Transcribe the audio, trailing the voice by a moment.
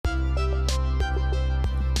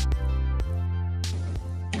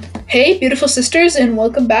Hey, beautiful sisters, and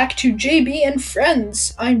welcome back to JB and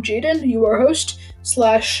Friends. I'm Jaden, your host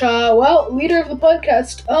slash leader of the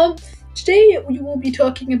podcast. Today we will be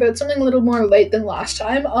talking about something a little more light than last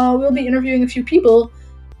time. We'll be interviewing a few people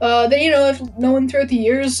that I've known throughout the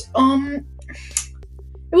years. It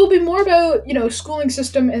will be more about schooling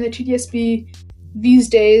system and the TDSB these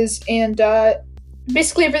days, and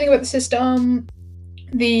basically everything about the system,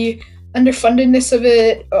 the underfundedness of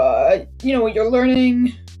it, what you're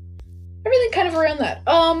learning, everything kind of around that.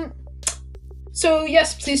 So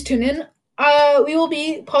yes, please tune in. We will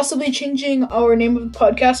be possibly changing our name of the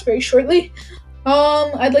podcast very shortly.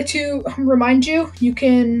 I'd like to remind you, you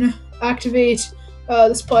can activate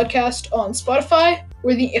this podcast on Spotify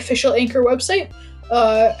or the official Anchor website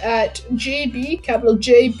at JB, capital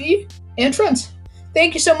JB, and Friends.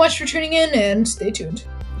 Thank you so much for tuning in, and stay tuned.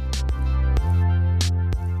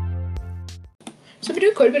 So I've been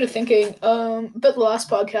doing quite a bit of thinking about the last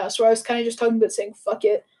podcast where I was kind of just talking about saying fuck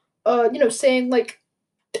it. Saying like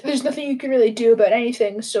there's nothing you can really do about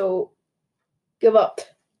anything, so give up.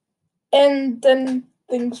 And then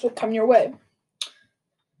things will come your way.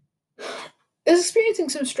 I was experiencing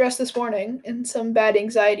some stress this morning and some bad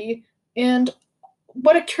anxiety, and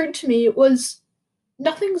what occurred to me was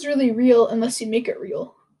nothing's really real unless you make it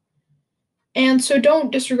real. And so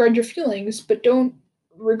don't disregard your feelings, but don't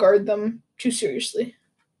regard them too seriously.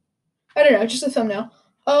 I don't know, just a thumbnail.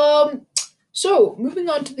 So moving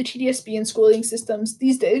on to the TDSB and schooling systems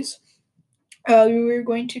these days, we're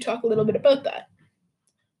going to talk a little bit about that.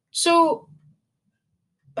 So,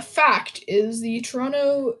 a fact is the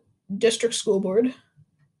Toronto District School Board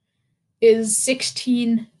is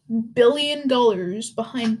 $16 billion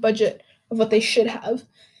behind budget of what they should have.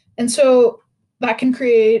 And so that can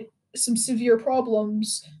create some severe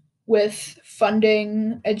problems with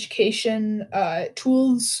funding, education,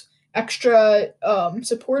 tools, extra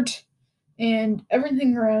support, and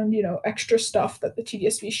everything around, extra stuff that the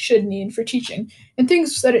TDSB should need for teaching and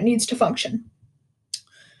things that it needs to function.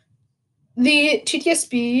 The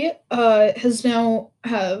TDSB has now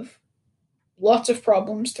have lots of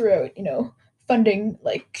problems throughout, funding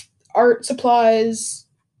like art supplies,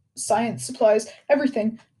 science supplies,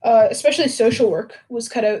 everything. Especially social work was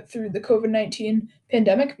cut out through the COVID-19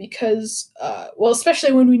 pandemic because,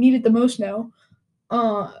 especially when we need it the most now,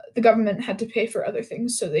 the government had to pay for other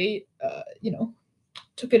things, so they,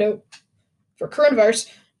 took it out for coronavirus.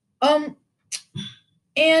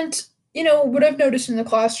 And what I've noticed in the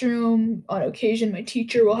classroom, on occasion, my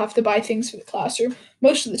teacher will have to buy things for the classroom.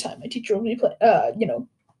 Most of the time, my teacher will be,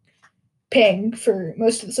 paying for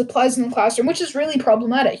most of the supplies in the classroom, which is really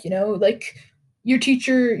problematic. Like your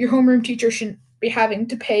teacher, your homeroom teacher shouldn't be having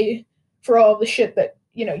to pay for all the shit that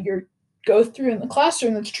you go through in the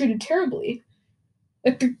classroom that's treated terribly.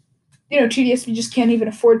 Like the TDSB just can't even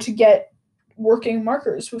afford to get working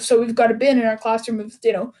markers. So we've got a bin in our classroom of,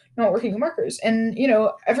 not working markers. And,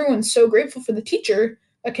 everyone's so grateful for the teacher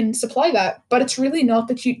that can supply that, but it's really not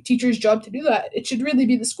the teacher's job to do that. It should really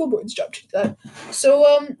be the school board's job to do that.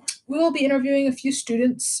 So we will be interviewing a few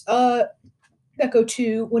students that go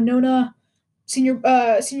to Winona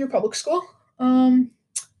Senior Public School.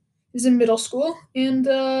 Is in middle school, and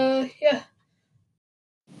yeah.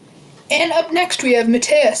 And up next we have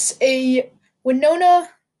Meotais, a Winona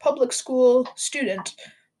public school student.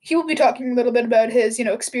 He will be talking a little bit about his,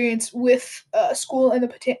 experience with school and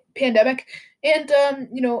the pandemic, and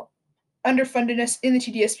underfundedness in the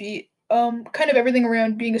TDSB. Kind of everything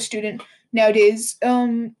around being a student nowadays.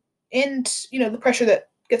 And the pressure that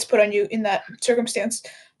gets put on you in that circumstance.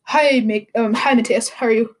 Hi, Meotais. How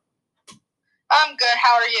are you? I'm good.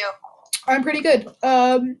 How are you? I'm pretty good.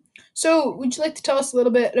 So would you like to tell us a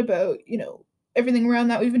little bit about, everything around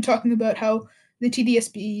that? We've been talking about how the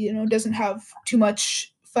TDSB, doesn't have too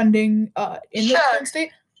much funding in the current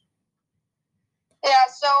state. Yeah,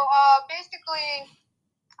 so basically,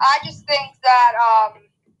 I just think that,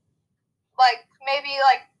 maybe,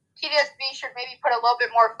 TDSB should maybe put a little bit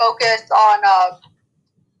more focus on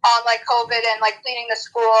COVID and, cleaning the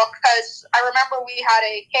school, because I remember we had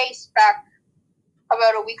a case back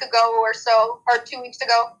about a week ago or so, or 2 weeks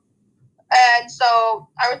ago, and so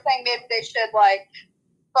I was saying maybe they should,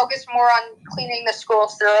 focus more on cleaning the school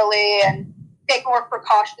thoroughly and take more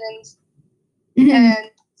precautions. Mm-hmm. And,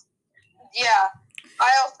 yeah, I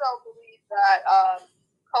also believe that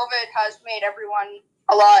COVID has made everyone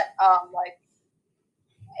a lot,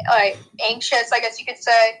 anxious, I guess you could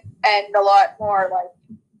say, and a lot more,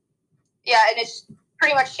 and it's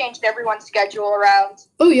pretty much changed everyone's schedule around.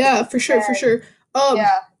 Oh, yeah, for sure.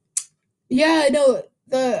 Yeah, no,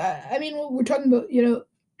 we're talking about,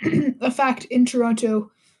 a fact in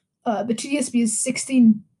Toronto, the TDSB is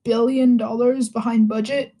 $16 billion behind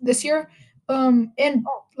budget this year, and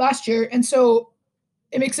last year, and so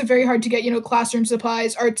it makes it very hard to get classroom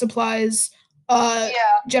supplies, art supplies,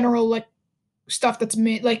 general like stuff that's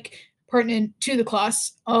made like pertinent to the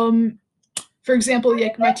class. For example,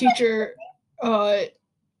 like my teacher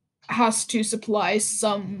has to supply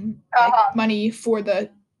some money for the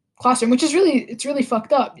classroom, which is really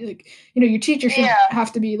fucked up. Like your teacher shouldn't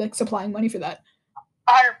have to be like supplying money for that.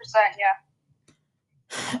 100%, yeah.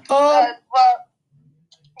 Well,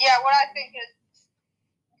 yeah, what I think is,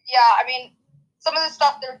 I mean, some of the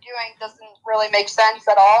stuff they're doing doesn't really make sense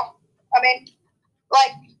at all. I mean,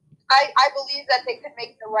 like, I believe that they could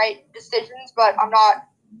make the right decisions, but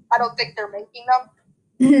I don't think they're making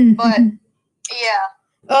them. But, yeah.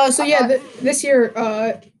 This year,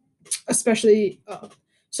 especially,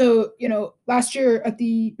 so, last year at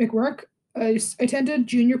the McMurk, I attended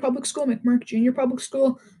McMurk Junior Public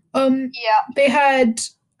School.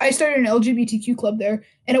 I started an LGBTQ club there,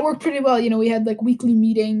 and it worked pretty well. We had like weekly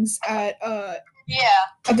meetings at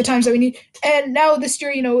the times that we need. And now this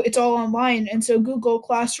year, it's all online, and so Google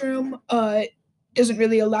Classroom doesn't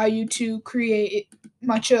really allow you to create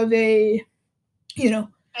much of a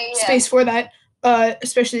space for that.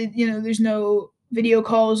 Especially, there's no video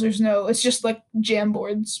calls. It's just like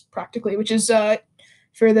Jamboards practically, which is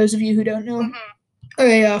for those of you who don't know.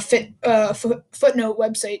 A footnote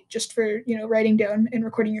website just for writing down and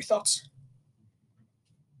recording your thoughts.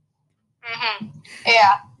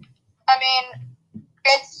 Yeah, I mean,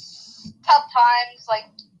 it's tough times. Like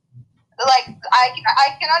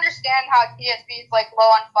I can understand how TSB is like low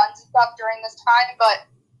on funds and stuff during this time, but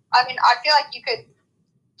I mean, I feel like you could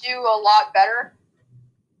do a lot better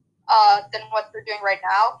than what they're doing right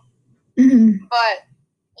now. But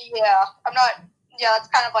yeah, that's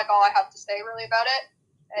kind of like all I have to say really about it.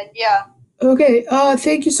 And yeah. Okay.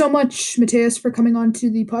 Thank you so much, Mateus, for coming on to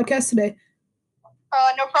the podcast today.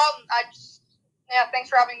 No problem. Thanks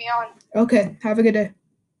for having me on. Okay. Have a good day.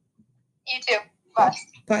 You too. Bye.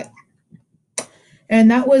 Bye. And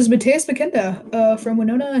that was Mateus McKenda from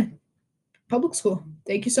Winona Public School.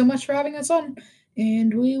 Thank you so much for having us on,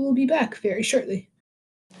 and we will be back very shortly.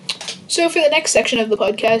 So for the next section of the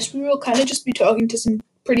podcast, we will kind of just be talking to some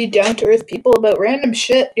pretty down-to-earth people about random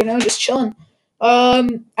shit, just chilling.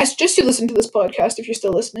 I suggest you listen to this podcast if you're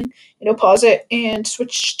still listening. Pause it and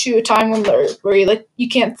switch to a time where you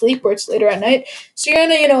can't sleep, or it's later at night, so you're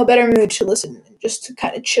in a better mood to listen and just to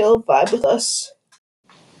kind of chill, vibe with us.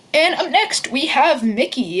 And up next, we have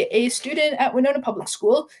Mickey, a student at Winona Public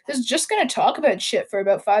School, who's just going to talk about shit for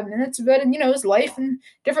about 5 minutes about, his life and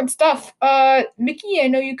different stuff. Mickey, I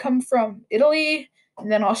know you come from Italy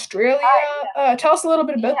and then Australia. Tell us a little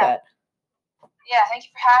bit about that. Yeah, thank you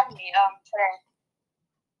for having me today.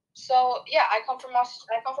 So, I come from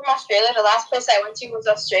Australia. The last place I went to was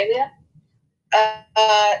Australia.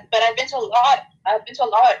 But I've been to a lot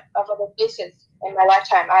of other places in my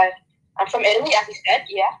lifetime. I'm from Italy, as you said,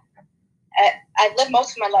 I've lived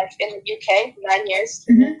most of my life in the UK, 9 years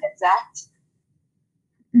to be exact.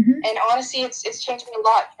 And honestly, it's changed me a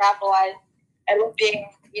lot. Travel, I love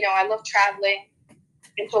I love traveling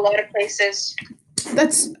into a lot of places.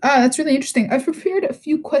 That's really interesting. I've prepared a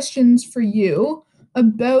few questions for you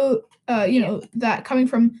about that coming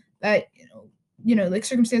from that like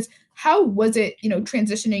circumstance. How was it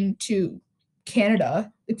transitioning to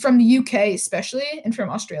Canada, like from the UK especially, and from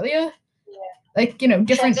Australia? Different.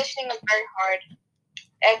 Transitioning was very hard.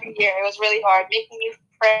 Every year it was really hard, making new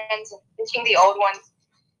friends and ditching the old ones.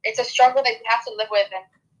 It's a struggle that you have to live with, and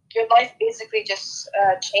your life basically just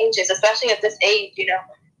changes, especially at this age.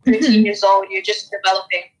 13 years old, you're just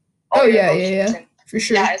developing. For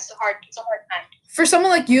sure. Yeah, it's a hard time. For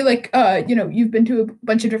someone like you, you've been to a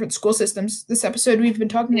bunch of different school systems. This episode, we've been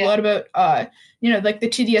talking a lot about, like the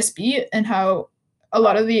TDSB and how a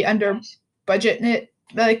lot of the under budget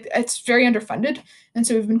it's very underfunded, and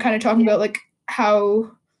so we've been kind of talking about like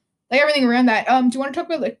how everything around that. Do you want to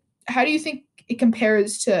talk about how do you think it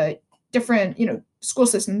compares to different school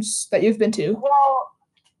systems that you've been to?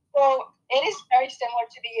 Well, it is very similar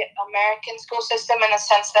to the American school system in the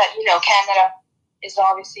sense that Canada is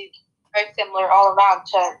obviously very similar all around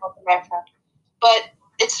to North America, but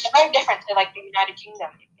it's very different to the United Kingdom.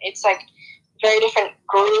 It's very different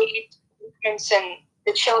grade movements, and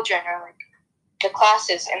the children are the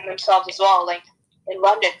classes in themselves as well. In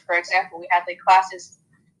London, for example, we had classes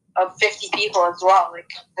of 50 people as well,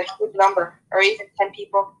 a good number, or even 10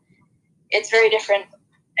 people. It's very different.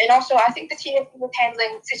 And also, I think the TSB was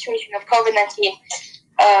handling the situation of COVID-19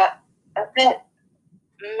 a bit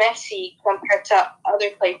messy compared to other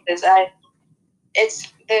places.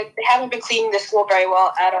 They haven't been cleaning the school very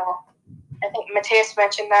well at all. I think Mateus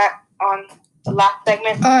mentioned that on the last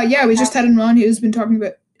segment. Yeah, we just had him on who's been talking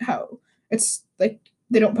about how it's like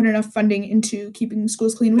they don't put enough funding into keeping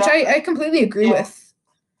schools clean, which I completely agree with.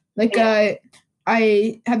 Like,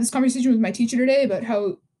 I had this conversation with my teacher today about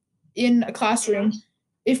how in a classroom,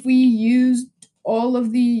 if we used all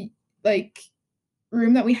of the like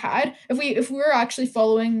room that we had, if we were actually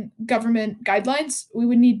following government guidelines, we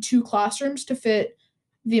would need 2 classrooms to fit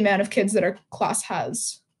the amount of kids that our class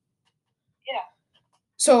has. Yeah.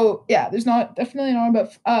 So yeah, there's definitely not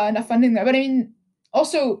enough funding there. But I mean,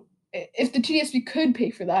 also if the TDSB could pay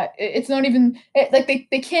for that, it's not even like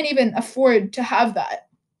they can't even afford to have that.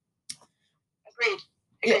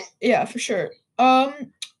 Agreed. Yeah, for sure.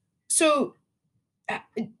 So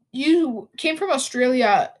you came from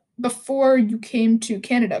Australia before you came to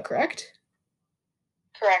Canada, correct?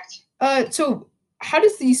 Correct. So how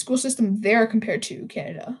does the school system there compare to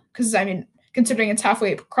Canada? Because I mean, considering it's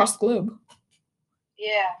halfway across the globe.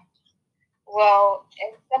 Yeah. Well,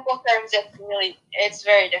 in simple terms, it's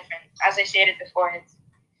very different. As I stated before,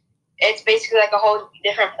 it's basically like a whole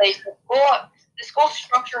different place. The school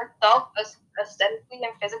structure itself, aesthetically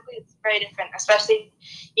and physically, it's very different. Especially,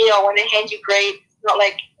 when they hand you grades, it's not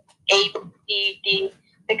like A, B, D,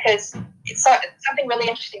 because it's something really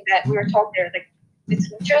interesting that we were told there. Like the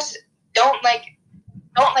teachers don't like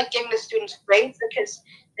giving the students grades because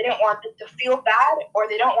they don't want them to feel bad, or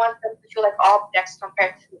they don't want them to feel like objects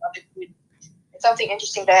compared to the other students. It's something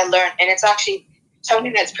interesting that I learned, and it's actually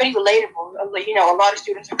something that's pretty relatable. A lot of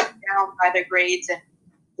students are put down by their grades and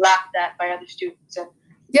laughed at by other students, and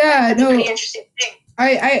it's a pretty interesting thing.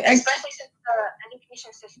 Especially since the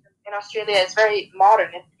education system in Australia is very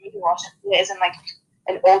modern. Australia isn't like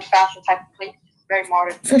an old-fashioned type of place. It's very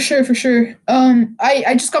modern. For sure.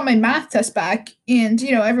 I just got my math test back, and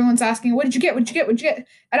everyone's asking, "What did you get? What'd you get? What'd you get?"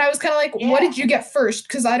 And I was kind of like, "What did you get first?"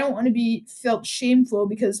 Because I don't want to be felt shameful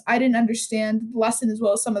because I didn't understand the lesson as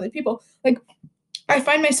well as some other people. Like, I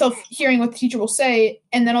find myself hearing what the teacher will say,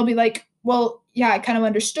 and then I'll be like, "Well, yeah, I kind of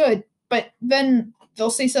understood," but then they'll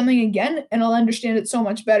say something again, and I'll understand it so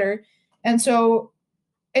much better. And so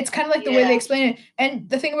it's kind of like the way they explain it. And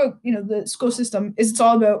the thing about the school system is it's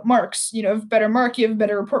all about marks. If you have a better mark, you have a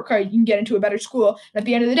better report card, you can get into a better school. And at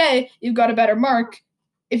the end of the day, you've got a better mark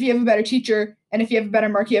if you have a better teacher, and if you have a better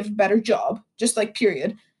mark, you have a better job. Just like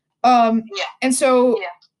period. And so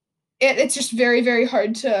it's just very, very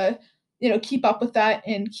hard to keep up with that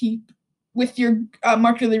and keep with your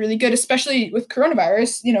mark really, really good, especially with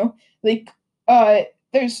coronavirus.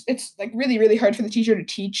 It's like really, really hard for the teacher to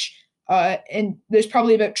teach. And there's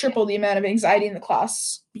probably about triple the amount of anxiety in the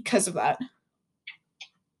class because of that.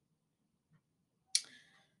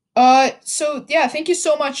 So yeah, thank you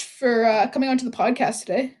so much for coming onto the podcast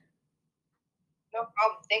today. No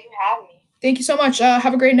problem. Thank you for having me. Thank you so much.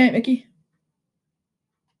 Have a great night, Mickey.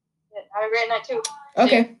 Have a great night too.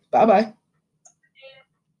 Okay, bye-bye.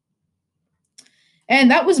 And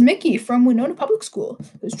that was Mickey from Winona Public School,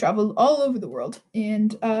 who's traveled all over the world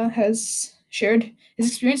and has shared his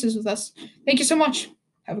experiences with us. Thank you so much.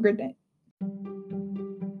 Have a great night.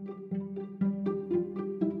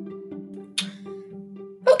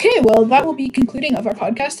 Okay, well, that will be concluding of our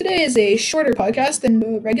podcast today. Is a shorter podcast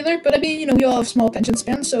than regular, but I mean, we all have small attention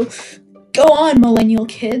spans, so go on, millennial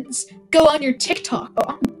kids. Go on your TikTok.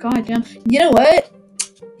 Oh, goddamn. You know what?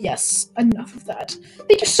 Yes, enough of that.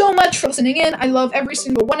 Thank you so much for listening in. I love every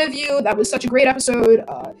single one of you. That was such a great episode.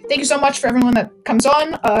 Thank you so much for everyone that comes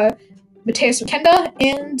on. Mateus Kenda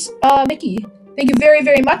and Mickey. Thank you very,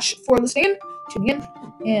 very much for listening in, tuning in,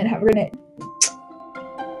 and have a great night.